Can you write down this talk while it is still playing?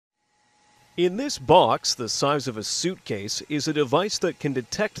In this box, the size of a suitcase, is a device that can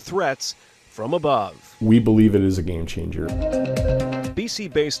detect threats from above. We believe it is a game changer.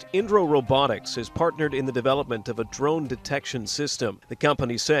 BC-based Indro Robotics has partnered in the development of a drone detection system. The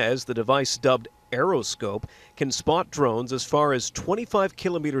company says the device, dubbed Aeroscope, can spot drones as far as 25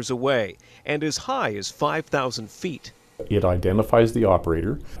 kilometers away and as high as 5,000 feet. It identifies the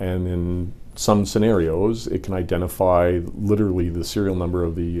operator, and in some scenarios it can identify literally the serial number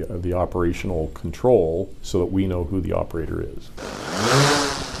of the operational control so that we know who the operator is.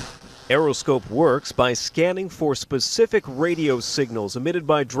 Aeroscope works by scanning for specific radio signals emitted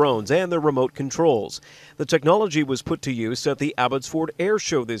by drones and their remote controls. The technology was put to use at the Abbotsford Air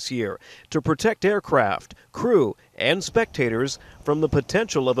Show this year to protect aircraft, crew, and spectators from the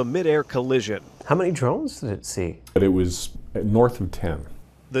potential of a mid-air collision. How many drones did it see? But it was north of 10.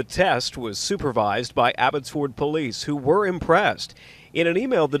 The test was supervised by Abbotsford Police, who were impressed. In an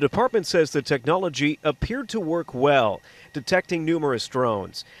email, the department says the technology appeared to work well, detecting numerous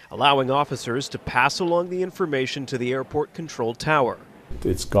drones, allowing officers to pass along the information to the airport control tower.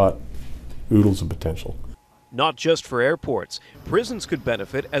 It's got oodles of potential. Not just for airports, prisons could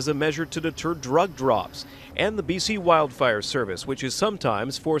benefit as a measure to deter drug drops, and the BC Wildfire Service, which is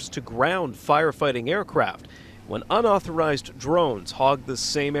sometimes forced to ground firefighting aircraft when unauthorized drones hog the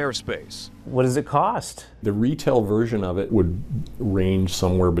same airspace. What does it cost? The retail version of it would range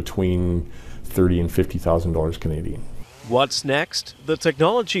somewhere between $30,000 and $50,000 Canadian. What's next? The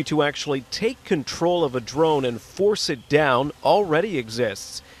technology to actually take control of a drone and force it down already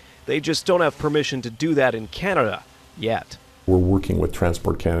exists. They just don't have permission to do that in Canada yet. We're working with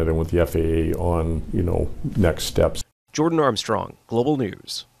Transport Canada and with the FAA on, next steps. Jordan Armstrong, Global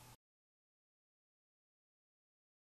News.